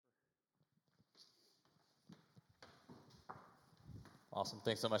Awesome.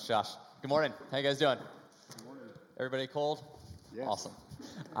 Thanks so much, Josh. Good morning. How you guys doing? Good morning. Everybody cold? Yes. Awesome.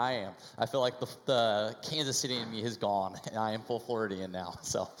 I am. I feel like the Kansas City in me has gone, and I am full Floridian now.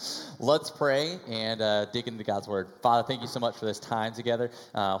 So let's pray and dig into God's Word. Father, thank you so much for this time together.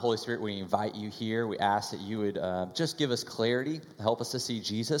 Holy Spirit, we invite you here. We ask that you would just give us clarity, help us to see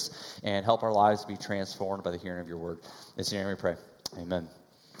Jesus, and help our lives be transformed by the hearing of your Word. It's in your name we pray. Amen.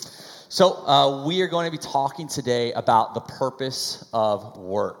 So we are going to be talking today about the purpose of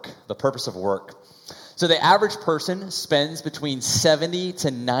work. The purpose of work. So the average person spends between 70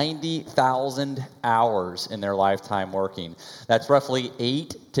 to 90,000 hours in their lifetime working. That's roughly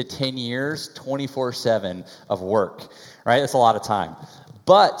 8 to 10 years, 24/7 of work, right? That's a lot of time.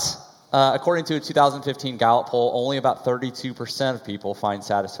 But according to a 2015 Gallup poll, only about 32% of people find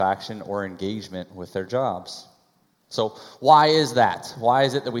satisfaction or engagement with their jobs. So why is that? Why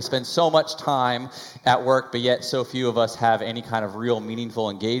is it that we spend so much time at work, but yet so few of us have any kind of real meaningful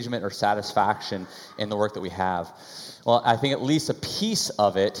engagement or satisfaction in the work that we have? Well, I think at least a piece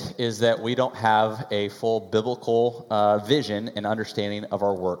of it is that we don't have a full biblical vision and understanding of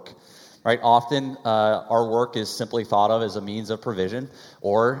our work. Right? Often our work is simply thought of as a means of provision,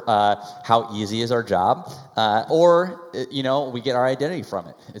 or how easy is our job, or we get our identity from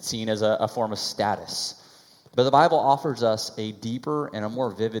it. It's seen as a form of status. But the Bible offers us a deeper and a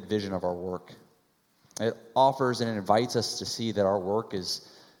more vivid vision of our work. It offers and invites us to see that our work is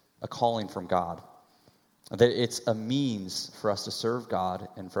a calling from God, that it's a means for us to serve God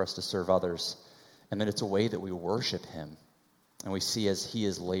and for us to serve others, and that it's a way that we worship Him, and we see as He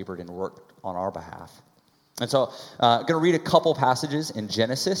has labored and worked on our behalf. And so I'm going to read a couple passages in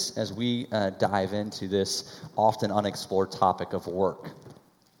Genesis as we dive into this often unexplored topic of work.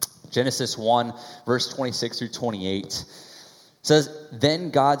 Genesis 1, verse 26 through 28 says, "Then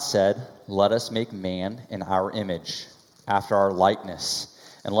God said, 'Let us make man in our image, after our likeness,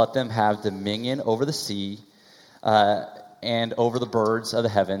 and let them have dominion over the sea, and over the birds of the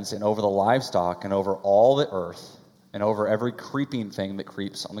heavens, and over the livestock, and over all the earth, and over every creeping thing that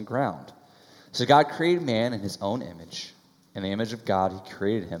creeps on the ground.' So God created man in His own image. In the image of God He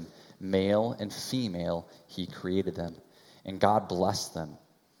created him. Male and female He created them. And God blessed them.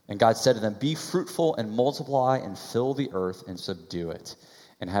 And God said to them, 'Be fruitful and multiply and fill the earth and subdue it,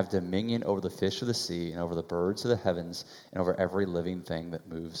 and have dominion over the fish of the sea and over the birds of the heavens and over every living thing that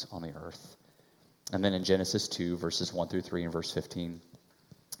moves on the earth.'" And then in Genesis 2, verses 1 through 3 and verse 15.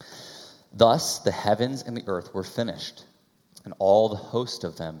 "Thus the heavens and the earth were finished, and all the host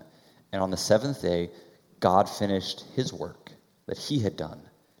of them. And on the seventh day God finished His work that He had done,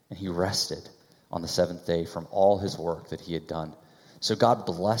 and He rested on the seventh day from all His work that He had done. So God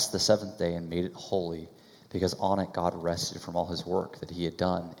blessed the seventh day and made it holy, because on it God rested from all His work that He had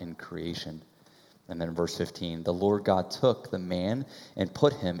done in creation." And then in verse 15, "The Lord God took the man and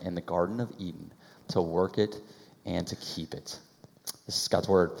put him in the Garden of Eden to work it and to keep it." This is God's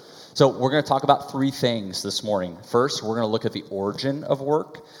Word. So we're going to talk about three things this morning. First, we're going to look at the origin of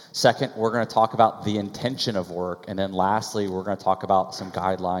work. Second, we're going to talk about the intention of work. And then lastly, we're going to talk about some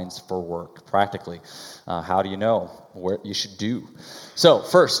guidelines for work, practically. How do you know what you should do? So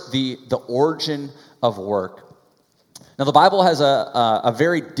first, the origin of work. Now, the Bible has a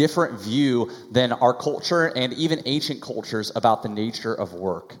very different view than our culture and even ancient cultures about the nature of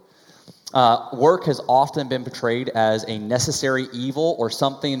work. Work has often been portrayed as a necessary evil or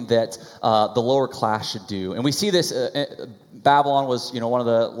something that the lower class should do. And we see this, Babylon was one of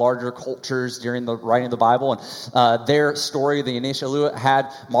the larger cultures during the writing of the Bible, and their story, the Inisheluit,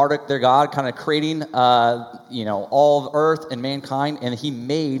 had Marduk, their god, kind of creating all of earth and mankind, and he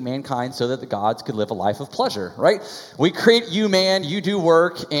made mankind so that the gods could live a life of pleasure, right? We create you, man, you do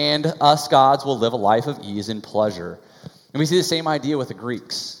work, and us gods will live a life of ease and pleasure. And we see the same idea with the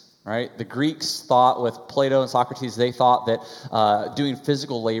Greeks. Right? The Greeks thought, with Plato and Socrates, they thought that doing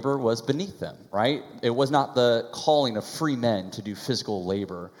physical labor was beneath them, right? It was not the calling of free men to do physical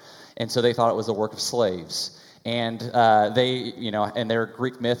labor. And so they thought it was the work of slaves. And they, in their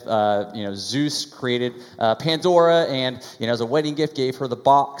Greek myth, Zeus created Pandora, and, as a wedding gift, gave her the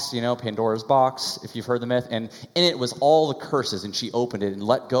box, Pandora's box, if you've heard the myth. And in it was all the curses, and she opened it and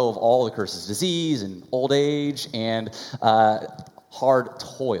let go of all the curses, disease and old age and hard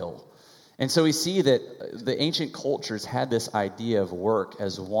toil. And so we see that the ancient cultures had this idea of work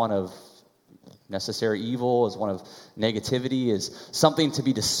as one of necessary evil, as one of negativity, as something to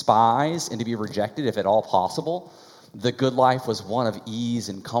be despised and to be rejected if at all possible. The good life was one of ease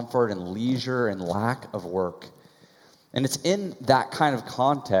and comfort and leisure and lack of work. And it's in that kind of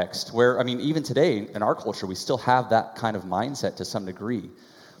context where, even today in our culture, we still have that kind of mindset to some degree.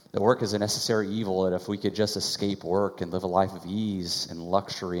 that work is a necessary evil, and if we could just escape work and live a life of ease and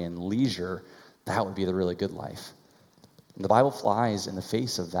luxury and leisure, that would be the really good life. And the Bible flies in the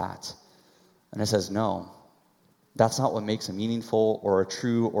face of that. And it says, no, that's not what makes a meaningful or a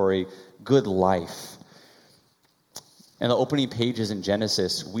true or a good life. In the opening pages in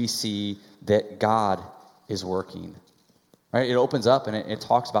Genesis, we see that God is working. Right? It opens up and it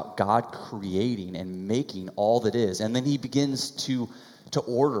talks about God creating and making all that is. And then he begins to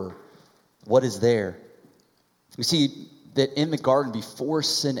order what is there. We see that in the garden, before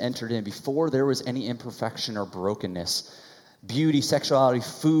sin entered in, before there was any imperfection or brokenness, beauty, sexuality,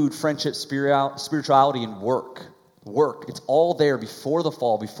 food, friendship, spirituality, and work. Work. It's all there before the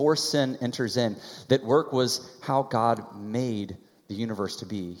fall, before sin enters in. That work was how God made the universe to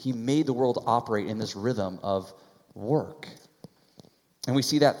be. He made the world operate in this rhythm of work. And we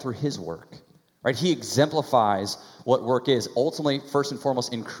see that through his work. Right? He exemplifies what work is, ultimately, first and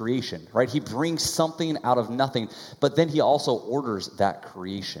foremost, in creation. Right? He brings something out of nothing, but then he also orders that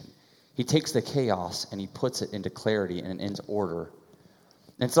creation. He takes the chaos and he puts it into clarity and into order.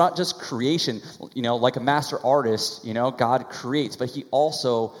 And it's not just creation, like a master artist, God creates, but he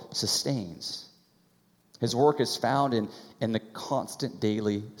also sustains. His work is found in the constant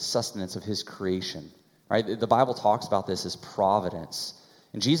daily sustenance of his creation. Right? The Bible talks about this as providence.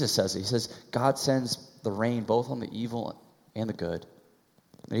 And Jesus says it. He says, God sends the rain both on the evil and the good.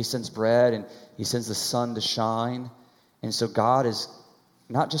 And he sends bread and he sends the sun to shine. And so God is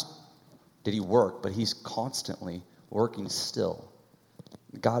not just did he work, but he's constantly working still.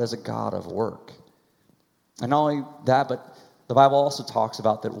 God is a God of work. And not only that, but the Bible also talks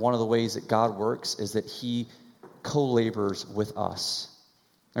about that one of the ways that God works is that he co-labors with us.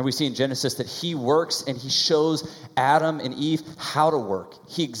 And we see in Genesis that he works and he shows Adam and Eve how to work.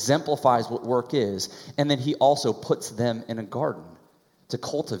 He exemplifies what work is. And then he also puts them in a garden to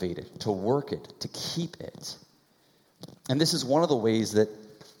cultivate it, to work it, to keep it. And this is one of the ways that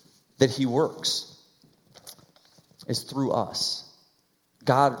he works, is through us.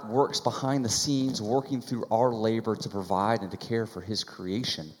 God works behind the scenes, working through our labor to provide and to care for his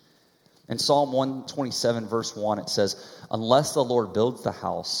creation. In Psalm 127, verse 1, it says, unless the Lord builds the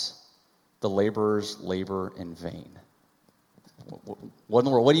house, the laborers labor in vain. What in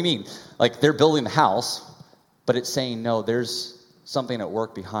the world? What do you mean? Like they're building the house, but it's saying, no, there's something at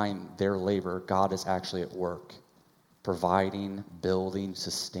work behind their labor. God is actually at work, providing, building,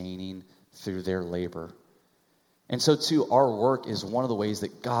 sustaining through their labor. And so too, our work is one of the ways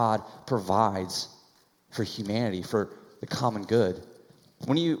that God provides for humanity, for the common good.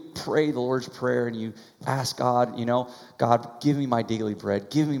 When you pray the Lord's Prayer and you ask God, God, give me my daily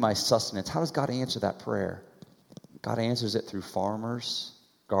bread, give me my sustenance, how does God answer that prayer? God answers it through farmers,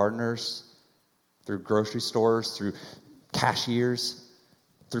 gardeners, through grocery stores, through cashiers,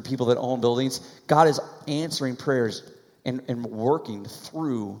 through people that own buildings. God is answering prayers and working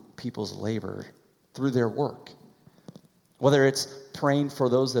through people's labor, through their work. Whether it's praying for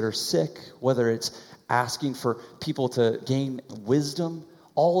those that are sick, whether it's asking for people to gain wisdom,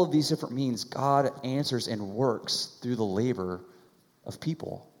 all of these different means, God answers and works through the labor of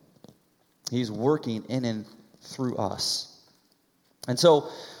people. He's working in and through us. And so,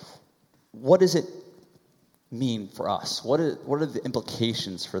 what does it mean for us? What are the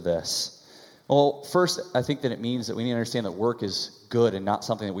implications for this? Well, first, I think that it means that we need to understand that work is good and not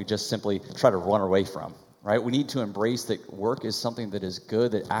something that we just simply try to run away from, right? We need to embrace that work is something that is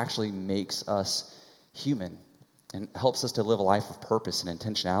good, that actually makes us human and helps us to live a life of purpose and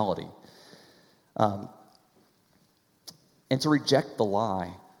intentionality. And to reject the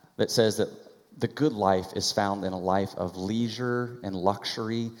lie that says that the good life is found in a life of leisure and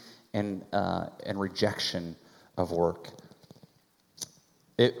luxury and rejection of work.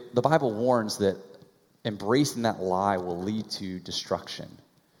 The Bible warns that embracing that lie will lead to destruction.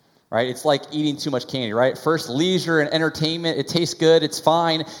 Right? It's like eating too much candy, right? First, leisure and entertainment, it tastes good, it's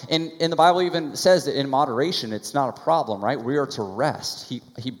fine. And the Bible even says that in moderation, it's not a problem, right? We are to rest.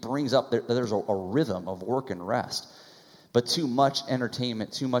 He brings up that there's a rhythm of work and rest. But too much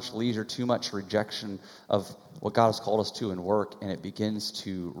entertainment, too much leisure, too much rejection of what God has called us to in work, and it begins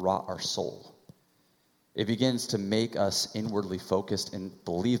to rot our soul. It begins to make us inwardly focused and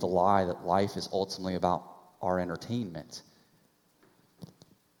believe the lie that life is ultimately about our entertainment.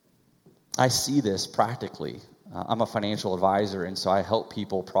 I see this practically. I'm a financial advisor, and so I help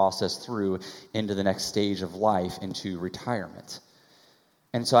people process through into the next stage of life, into retirement.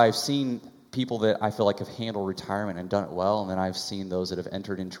 And so I've seen people that I feel like have handled retirement and done it well, and then I've seen those that have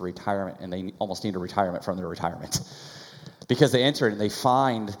entered into retirement, and they almost need a retirement from their retirement. Because they enter it and they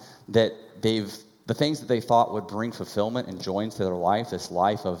find that the The things that they thought would bring fulfillment and joy into their life, this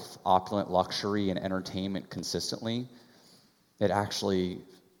life of opulent luxury and entertainment consistently, it actually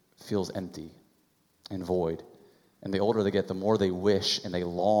feels empty and void. And the older they get, the more they wish and they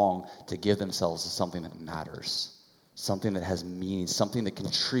long to give themselves to something that matters, something that has meaning, something that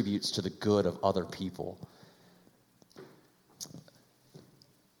contributes to the good of other people.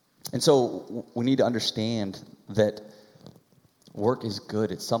 And so we need to understand that work is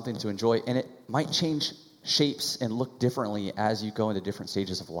good. It's something to enjoy, and it might change shapes and look differently as you go into different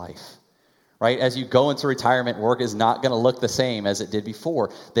stages of life, right? As you go into retirement, work is not going to look the same as it did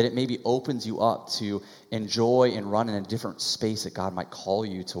before, that it maybe opens you up to enjoy and run in a different space that God might call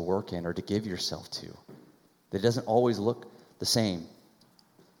you to work in or to give yourself to. That it doesn't always look the same.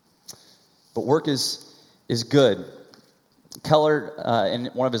 But work is good. Keller, in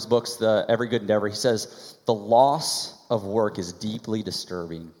one of his books, The Every Good Endeavor, he says, the loss of work is deeply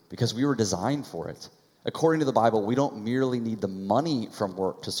disturbing because we were designed for it. According to the Bible, we don't merely need the money from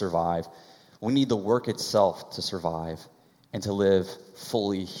work to survive. We need the work itself to survive and to live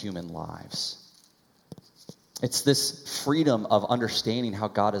fully human lives. It's this freedom of understanding how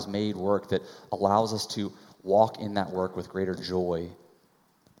God has made work that allows us to walk in that work with greater joy,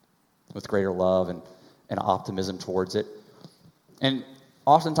 with greater love and optimism towards it. And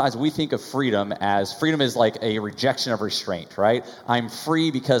oftentimes we think of freedom as freedom is like a rejection of restraint, right? I'm free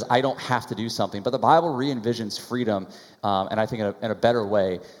because I don't have to do something. But the Bible re-envisions freedom, and I think in a better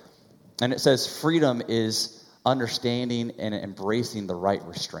way. And it says freedom is understanding and embracing the right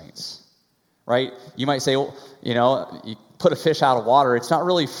restraints, right? You might say, well, you put a fish out of water, it's not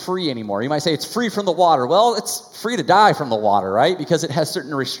really free anymore. You might say it's free from the water. Well, it's free to die from the water, right? Because it has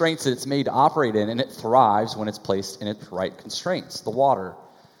certain restraints that it's made to operate in, and it thrives when it's placed in its right constraints, the water.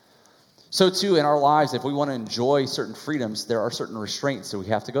 So too, in our lives, if we want to enjoy certain freedoms, there are certain restraints that we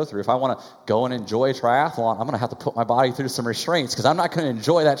have to go through. If I want to go and enjoy a triathlon, I'm going to have to put my body through some restraints because I'm not going to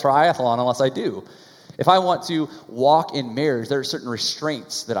enjoy that triathlon unless I do. If I want to walk in marriage, there are certain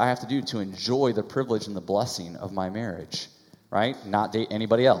restraints that I have to do to enjoy the privilege and the blessing of my marriage, right? Not date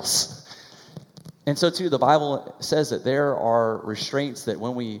anybody else. And so too, the Bible says that there are restraints that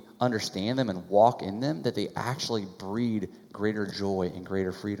when we understand them and walk in them, that they actually breed greater joy and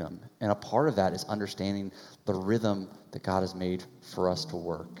greater freedom. And a part of that is understanding the rhythm that God has made for us to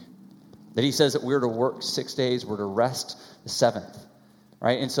work. That he says that we're to work 6 days, we're to rest the seventh.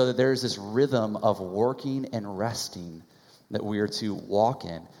 Right? And so that there's this rhythm of working and resting that we are to walk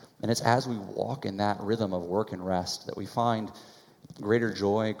in. And it's as we walk in that rhythm of work and rest that we find greater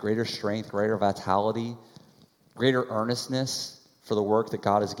joy, greater strength, greater vitality, greater earnestness for the work that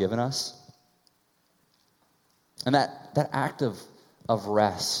God has given us. And that act of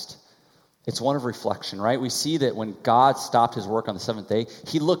rest, it's one of reflection, right? We see that when God stopped his work on the seventh day,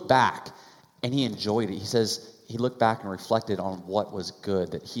 he looked back and he enjoyed it. He says, he looked back and reflected on what was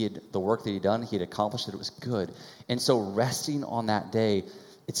good, that the work that he'd done, he had accomplished, that it was good. And so resting on that day,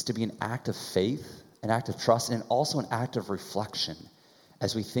 it's to be an act of faith, an act of trust, and also an act of reflection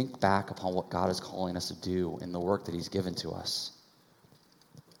as we think back upon what God is calling us to do in the work that he's given to us.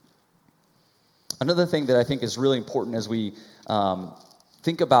 Another thing that I think is really important as we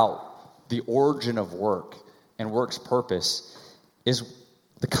think about the origin of work and work's purpose is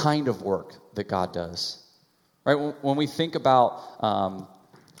the kind of work that God does. Right, when we think about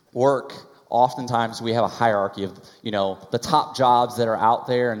work, oftentimes we have a hierarchy of, the top jobs that are out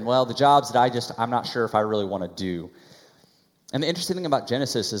there, and the jobs that I'm not sure if I really want to do. And the interesting thing about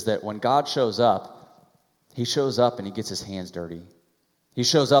Genesis is that when God shows up, he shows up and he gets his hands dirty. He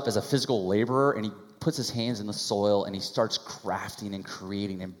shows up as a physical laborer and he puts his hands in the soil and he starts crafting and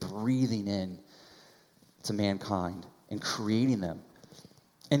creating and breathing in to mankind and creating them.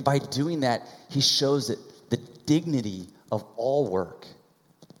 And by doing that, he shows that the dignity of all work.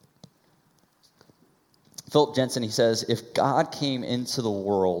 Philip Jensen, he says, if God came into the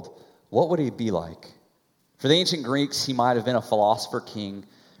world, what would he be like? For the ancient Greeks, he might have been a philosopher king.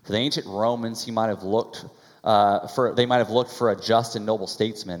 For the ancient Romans, they might have looked for a just and noble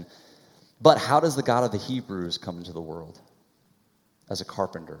statesman. But how does the God of the Hebrews come into the world? As a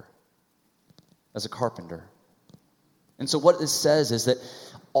carpenter. As a carpenter. And so what this says is that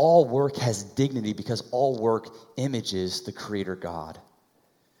all work has dignity because all work images the Creator God.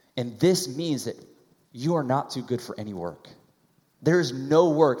 And this means that you are not too good for any work. There is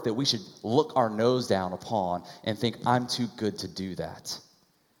no work that we should look our nose down upon and think, I'm too good to do that.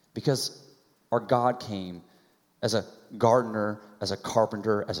 Because our God came as a gardener, as a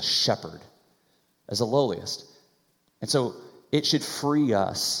carpenter, as a shepherd, as the lowliest. And so it should free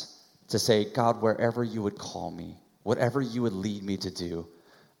us to say, God, wherever you would call me, whatever you would lead me to do,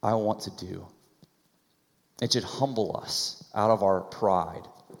 I want to do. It should humble us out of our pride,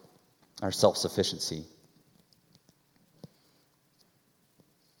 our self-sufficiency.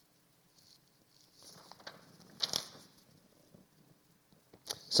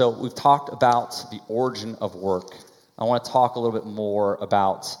 So we've talked about the origin of work. I want to talk a little bit more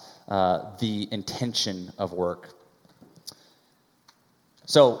about the intention of work.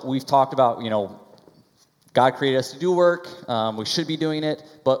 So we've talked about, God created us to do work. We should be doing it.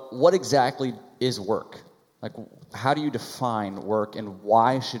 But what exactly is work? Like, how do you define work, and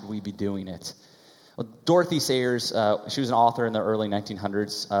why should we be doing it? Well, Dorothy Sayers, she was an author in the early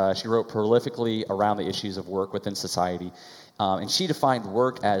 1900s. She wrote prolifically around the issues of work within society. And she defined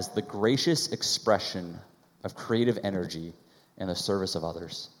work as the gracious expression of creative energy in the service of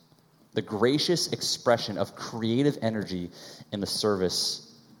others. The gracious expression of creative energy in the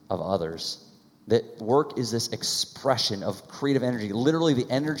service of others. That work is this expression of creative energy, literally the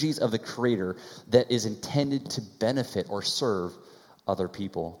energies of the Creator that is intended to benefit or serve other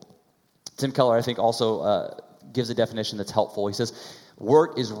people. Tim Keller, I think, also gives a definition that's helpful. He says,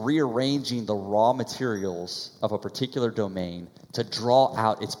 work is rearranging the raw materials of a particular domain to draw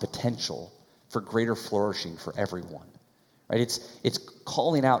out its potential for greater flourishing for everyone. Right? It's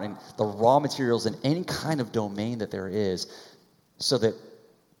calling out in the raw materials in any kind of domain that there is so that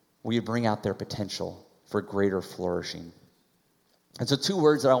we bring out their potential for greater flourishing. And so two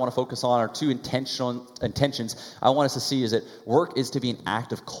words that I want to focus on are two intentions I want us to see is that work is to be an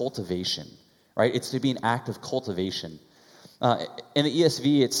act of cultivation, right? It's to be an act of cultivation. In the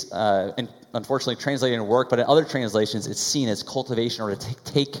ESV, it's unfortunately translated in work, but in other translations, it's seen as cultivation or to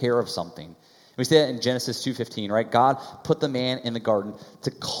take care of something. We see that in Genesis 2:15, right? God put the man in the garden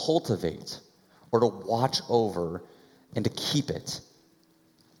to cultivate or to watch over and to keep it.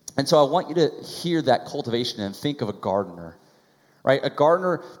 And so I want you to hear that cultivation and think of a gardener, right? A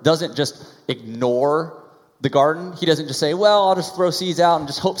gardener doesn't just ignore the garden. He doesn't just say, well, I'll just throw seeds out and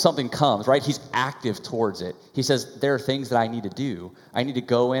just hope something comes, right? He's active towards it. He says, there are things that I need to do. I need to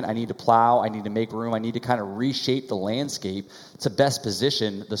go in, I need to plow, I need to make room, I need to kind of reshape the landscape to best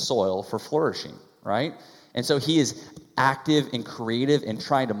position the soil for flourishing, right? And so he is active and creative in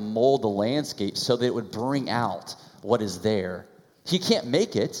trying to mold the landscape so that it would bring out what is there. He can't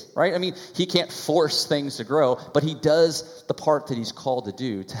make it, right? I mean, he can't force things to grow, but he does the part that he's called to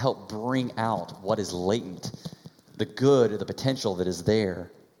do to help bring out what is latent, the good, the potential that is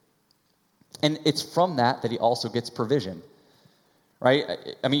there. And it's from that he also gets provision, right?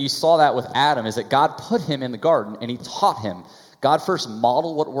 I mean, you saw that with Adam, is that God put him in the garden and he taught him. God first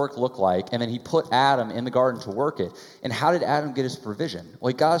modeled what work looked like, and then he put Adam in the garden to work it. And how did Adam get his provision? Well,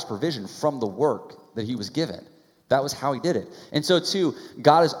 he got his provision from the work that he was given. That was how he did it. And so, too,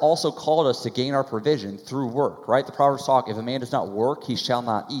 God has also called us to gain our provision through work, right? The Proverbs talk, if a man does not work, he shall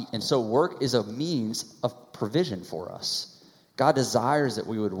not eat. And so work is a means of provision for us. God desires that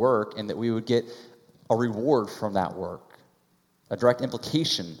we would work and that we would get a reward from that work, a direct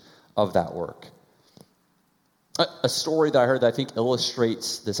implication of that work. A story that I heard that I think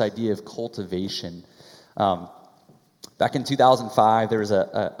illustrates this idea of cultivation. Back in 2005, there was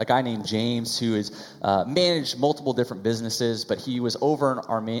a guy named James who has managed multiple different businesses, but he was over in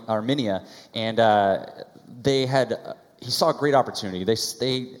Armenia, and he saw a great opportunity.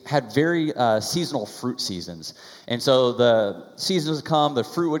 They had very seasonal fruit seasons, and so the seasons would come, the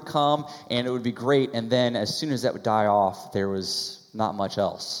fruit would come, and it would be great, and then as soon as that would die off, there was not much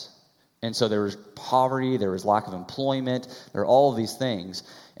else. And so there was poverty, there was lack of employment, there were all of these things,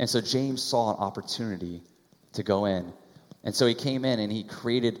 and so James saw an opportunity to go in. And so he came in and he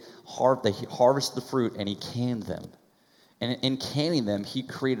harvested the fruit and he canned them. And in canning them, he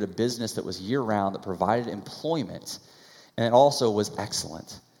created a business that was year-round that provided employment, and it also was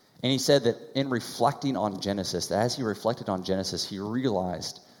excellent. And he said that in reflecting on Genesis, that as he reflected on Genesis, he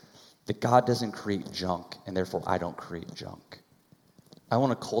realized that God doesn't create junk, and therefore I don't create junk. I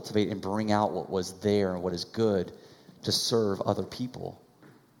want to cultivate and bring out what was there and what is good to serve other people.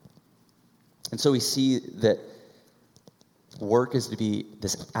 And so we see that work is to be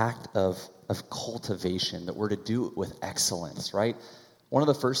this act of cultivation, that we're to do it with excellence, right? One of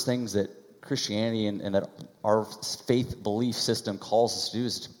the first things that Christianity and that our faith belief system calls us to do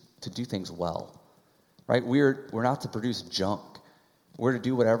is to do things well, right? We're not to produce junk. We're to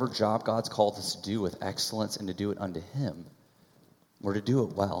do whatever job God's called us to do with excellence and to do it unto Him. We're to do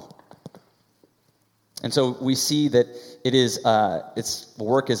it well. And so we see that it's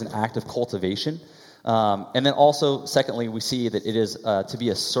work is an act of cultivation. And then also, secondly, we see that it is to be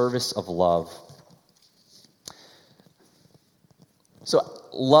a service of love. So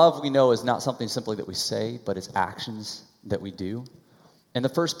love, we know, is not something simply that we say, but it's actions that we do. And the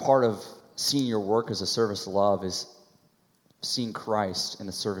first part of seeing your work as a service of love is seeing Christ in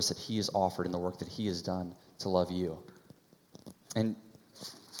the service that he has offered and the work that he has done to love you. And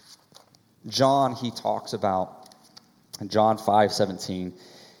John, he talks about, in John 5:17,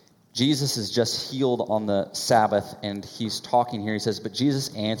 Jesus is just healed on the Sabbath, and he's talking here. He says, but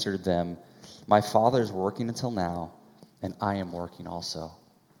Jesus answered them, my Father is working until now, and I am working also.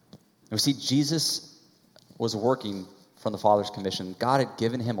 And we see Jesus was working from the Father's commission. God had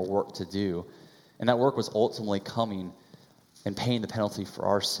given him a work to do, and that work was ultimately coming and paying the penalty for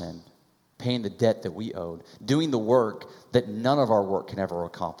our sin, paying the debt that we owed, doing the work that none of our work can ever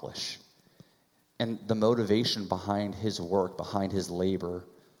accomplish. And the motivation behind his work, behind his labor,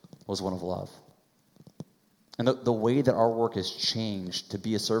 was one of love. And the way that our work is changed to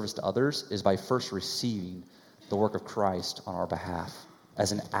be a service to others is by first receiving the work of Christ on our behalf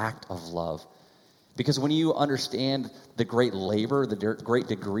as an act of love. Because when you understand the great labor, the great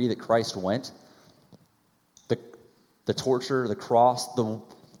degree that Christ went, the torture, the cross,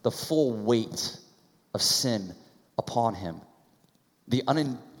 the full weight of sin upon him, the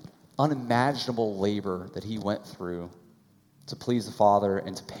unimaginable labor that he went through to please the Father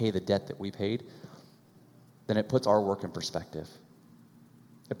and to pay the debt that we paid, then it puts our work in perspective.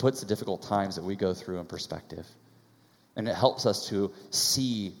 It puts the difficult times that we go through in perspective. And it helps us to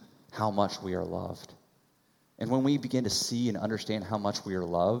see how much we are loved. And when we begin to see and understand how much we are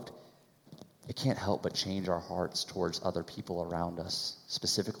loved, it can't help but change our hearts towards other people around us,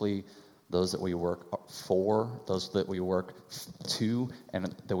 specifically those that we work for, those that we work to,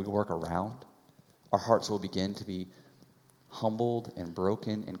 and that we work around. Our hearts will begin to be humbled and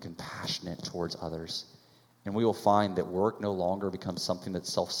broken and compassionate towards others. And we will find that work no longer becomes something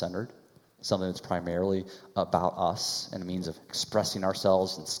that's self-centered, something that's primarily about us and a means of expressing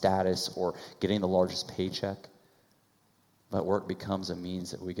ourselves and status or getting the largest paycheck. But work becomes a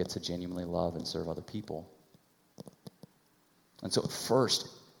means that we get to genuinely love and serve other people. And so first,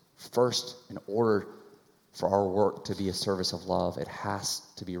 in order for our work to be a service of love, it has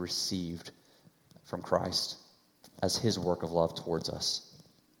to be received from Christ as his work of love towards us.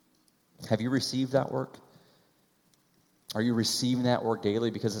 Have you received that work? Are you receiving that work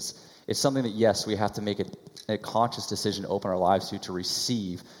daily? Because it's something that, yes, we have to make a conscious decision to open our lives to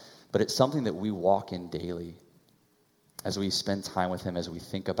receive, but it's something that we walk in daily. As we spend time with him, as we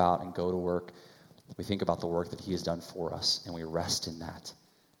think about and go to work, we think about the work that he has done for us, and we rest in that.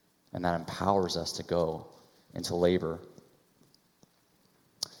 And that empowers us to go into labor.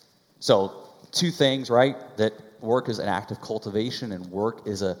 So, two things, right? That work is an act of cultivation, and work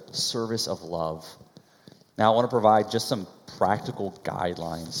is a service of love. Now, I want to provide just some practical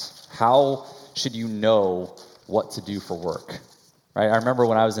guidelines. How should you know what to do for work? Right? I remember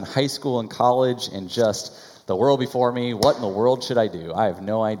when I was in high school and college and just the world before me, what in the world should I do? I have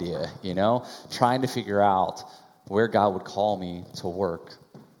no idea, trying to figure out where God would call me to work.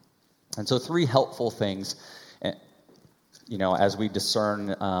 And so 3 helpful things, as we discern,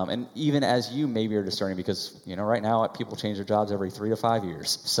 and even as you maybe are discerning, because, right now people change their jobs every 3 to 5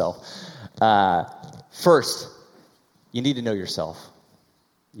 years. So first, you need to know yourself.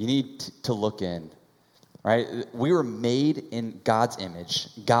 You need to look in, right? We were made in God's image.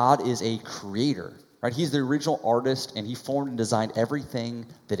 God is a creator. Right? He's the original artist, and he formed and designed everything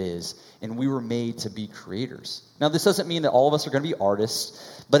that is, and we were made to be creators. Now, this doesn't mean that all of us are going to be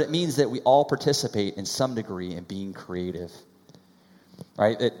artists, but it means that we all participate in some degree in being creative.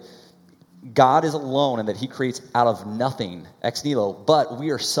 Right? That God is alone and that he creates out of nothing, ex nihilo, but we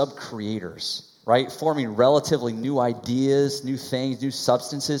are sub-creators, right? Forming relatively new ideas, new things, new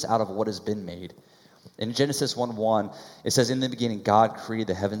substances out of what has been made. In Genesis 1:1, it says, in the beginning, God created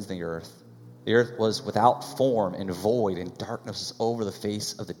the heavens and the earth. The earth was without form and void, and darkness was over the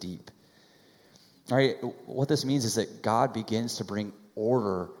face of the deep. All right, what this means is that God begins to bring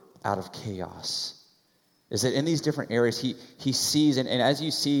order out of chaos. Is that in these different areas, he sees, and as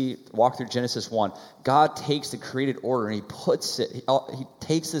you walk through Genesis 1, God takes the created order and he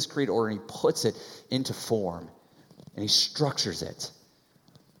takes this created order and he puts it into form, and he structures it.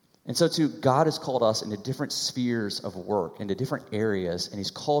 And so too, God has called us into different spheres of work, into different areas, and he's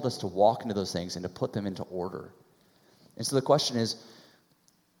called us to walk into those things and to put them into order. And so the question is,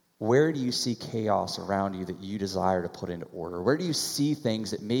 where do you see chaos around you that you desire to put into order? Where do you see things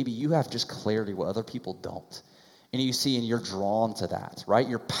that maybe you have just clarity what other people don't? And you see, and you're drawn to that, right?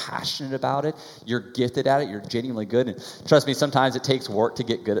 You're passionate about it. You're gifted at it. You're genuinely good. And trust me, sometimes it takes work to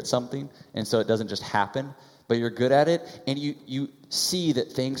get good at something, and so it doesn't just happen. But you're good at it, and you see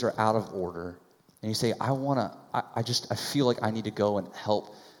that things are out of order, and you say, I feel like I need to go and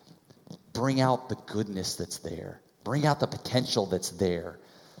help bring out the goodness that's there, bring out the potential that's there.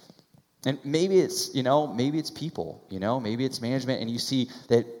 And maybe it's, maybe it's people, maybe it's management, and you see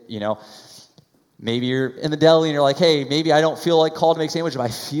that, maybe you're in the deli and you're like, hey, maybe I don't feel like called to make sandwiches, but I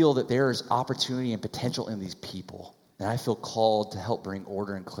feel that there's opportunity and potential in these people. And I feel called to help bring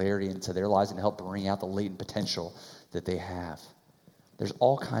order and clarity into their lives and help bring out the latent potential that they have. There's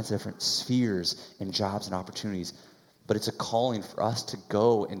all kinds of different spheres and jobs and opportunities, but it's a calling for us to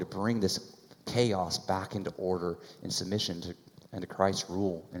go and to bring this chaos back into order and submission to Christ's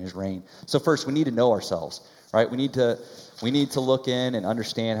rule and his reign. So first, we need to know ourselves, right? We need to look in and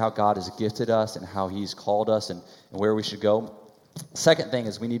understand how God has gifted us and how he's called us and where we should go. Second thing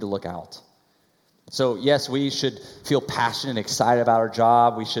is we need to look out. So yes, we should feel passionate and excited about our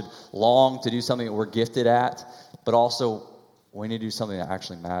job. We should long to do something that we're gifted at, but also we need to do something that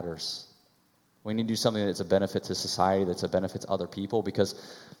actually matters. We need to do something that's a benefit to society, that's a benefit to other people, because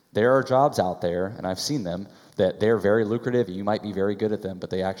there are jobs out there, and I've seen them, that they're very lucrative, and you might be very good at them, but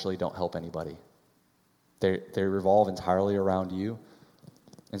they actually don't help anybody. They revolve entirely around you.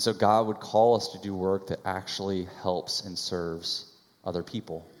 And so God would call us to do work that actually helps and serves other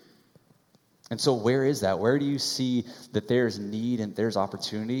people. And so where is that? Where do you see that there's need and there's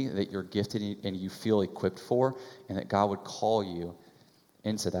opportunity that you're gifted and you feel equipped for, and that God would call you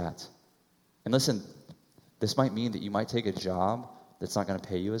into that? And listen, this might mean that you might take a job that's not going to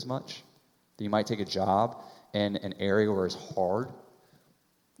pay you as much. That you might take a job in an area where it's hard.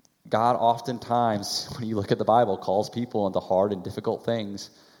 God oftentimes, when you look at the Bible, calls people into hard and difficult things,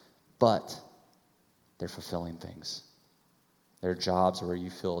 but they're fulfilling things. They're jobs where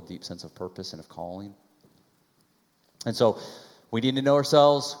you feel a deep sense of purpose and of calling. And so we need to know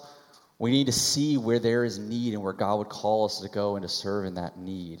ourselves. We need to see where there is need and where God would call us to go and to serve in that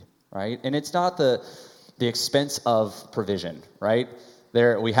need, right? And it's not the expense of provision, right?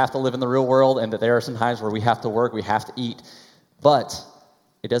 We have to live in the real world, and that there are some times where we have to work, we have to eat. But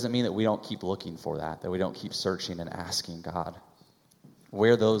it doesn't mean that we don't keep looking for that we don't keep searching and asking God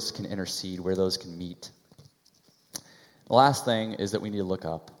where those can intercede, where those can meet. The last thing is that we need to look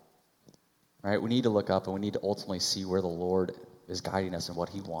up, right? We need to look up, and we need to ultimately see where the Lord is guiding us and what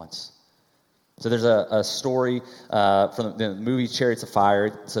he wants. So there's a story from the movie Chariots of Fire.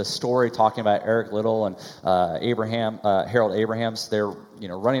 It's a story talking about Eric Liddell and Harold Abrahams. They're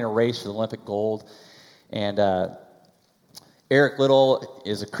running a race for the Olympic gold, and Eric Liddell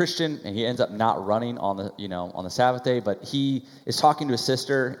is a Christian, and he ends up not running on the Sabbath day. But he is talking to his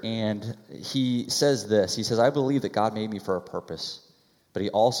sister, and he says this. He says, "I believe that God made me for a purpose, but he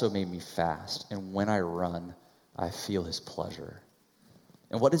also made me fast. And when I run, I feel his pleasure."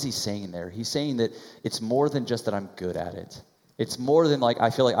 And what is he saying there? He's saying that it's more than just that I'm good at it. It's more than like I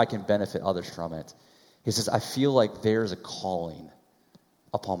feel like I can benefit others from it. He says, I feel like there's a calling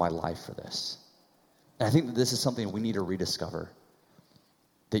upon my life for this. And I think that this is something we need to rediscover.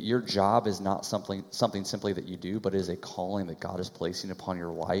 That your job is not something simply that you do, but it is a calling that God is placing upon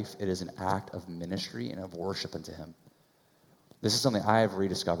your life. It is an act of ministry and of worship unto him. This is something I have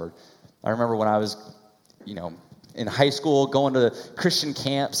rediscovered. I remember when I was, in high school, going to Christian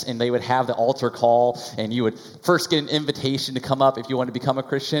camps, and they would have the altar call, and you would first get an invitation to come up if you wanted to become a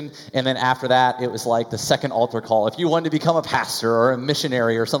Christian, and then after that, it was like the second altar call. If you wanted to become a pastor or a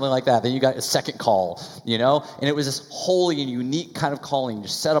missionary or something like that, then you got a second call, And it was this holy and unique kind of calling,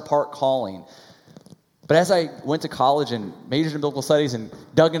 just set-apart calling. But as I went to college and majored in biblical studies and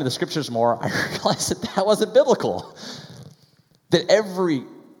dug into the scriptures more, I realized that wasn't biblical. That every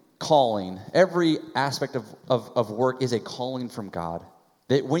calling, every aspect of work is a calling from God.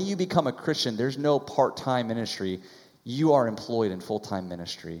 That when you become a Christian, there's no part-time ministry. You are employed in full-time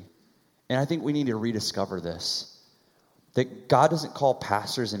ministry. And I think we need to rediscover this. That God doesn't call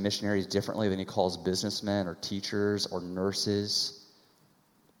pastors and missionaries differently than he calls businessmen or teachers or nurses.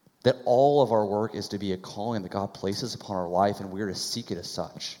 That all of our work is to be a calling that God places upon our life, and we are to seek it as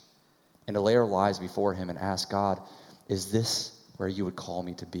such. And to lay our lives before him and ask God, is this where you would call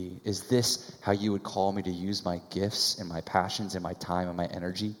me to be? Is this how you would call me to use my gifts and my passions and my time and my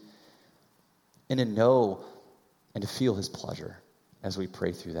energy? And to know and to feel his pleasure as we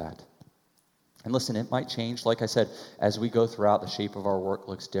pray through that. And listen, it might change. Like I said, as we go throughout, the shape of our work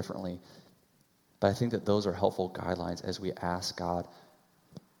looks differently. But I think that those are helpful guidelines as we ask God,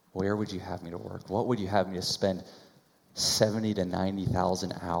 where would you have me to work? What would you have me to spend 70 to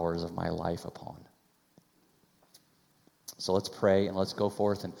 90,000 hours of my life upon? So let's pray and let's go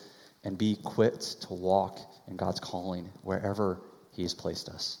forth and be equipped to walk in God's calling wherever he has placed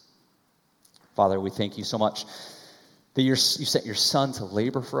us. Father, we thank you so much that you sent your son to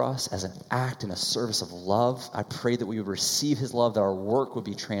labor for us as an act and a service of love. I pray that we would receive his love, that our work would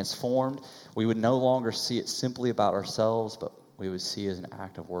be transformed. We would no longer see it simply about ourselves, but we would see as an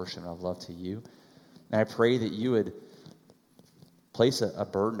act of worship and of love to you. And I pray that you would place a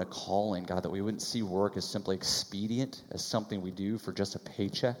burden, a calling, God, that we wouldn't see work as simply expedient, as something we do for just a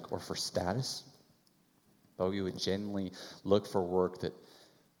paycheck or for status, but we would genuinely look for work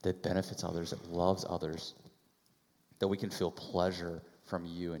that benefits others, that loves others, that we can feel pleasure from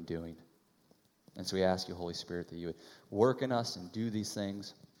you in doing. And so we ask you, Holy Spirit, that you would work in us and do these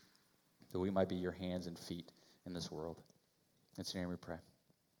things, that we might be your hands and feet in this world. In your name we pray.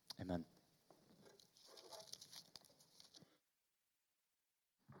 Amen.